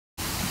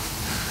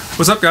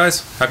What's up, guys?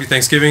 Happy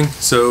Thanksgiving.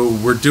 So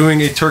we're doing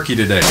a turkey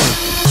today.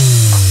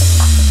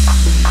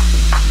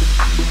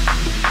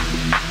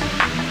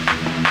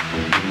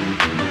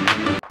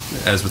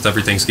 As with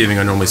every Thanksgiving,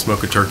 I normally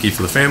smoke a turkey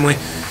for the family,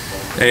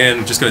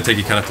 and I'm just going to take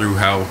you kind of through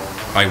how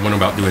I went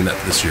about doing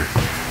that this year.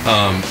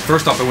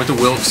 First off, I went to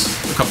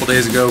Wilk's a couple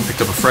days ago,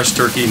 picked up a fresh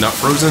turkey, not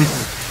frozen.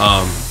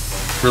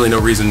 Really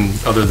no reason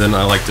other than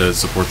I like to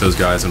support those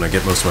guys and I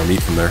get most of my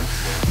meat from there.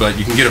 But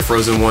you can get a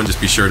frozen one, just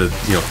be sure to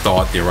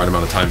thaw it the right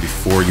amount of time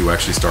before you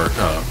actually start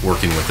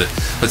working with it.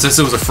 But since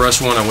it was a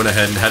fresh one, I went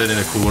ahead and had it in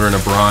a cooler in a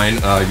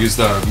brine. Used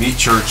the Meat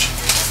Church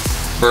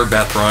bird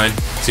bath brine.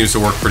 Seems to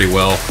work pretty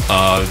well.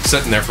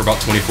 Sitting there for about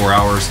 24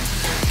 hours.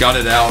 Got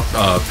it out,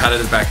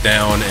 patted it back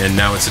down, and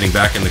now it's sitting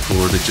back in the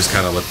cooler to just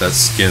kind of let that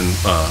skin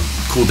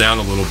cool down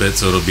a little bit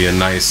so it'll be a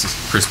nice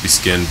crispy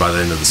skin by the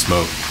end of the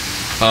smoke.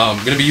 I'm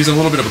going to be using a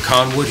little bit of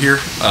pecan wood here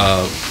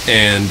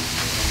and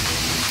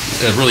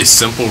a really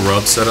simple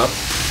rub setup.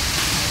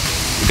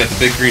 We've got the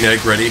big green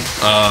egg ready.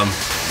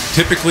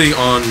 Typically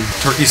on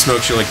turkey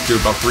smokes you like to do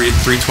about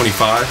 325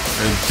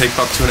 and take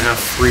about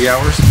 2.5–3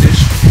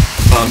 hours-ish.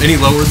 Any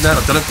lower than that,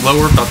 I've done it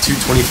lower, about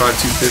 225,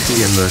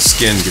 250, and the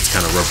skin gets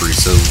kind of rubbery.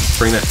 So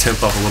bring that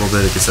temp up a little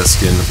bit, it gets that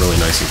skin really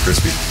nice and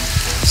crispy.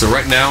 So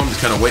right now I'm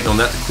just kind of waiting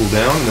on that to cool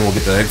down, and then we'll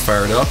get the egg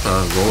fired up,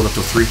 roll it up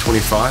to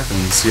 325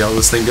 and see how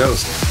this thing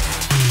goes.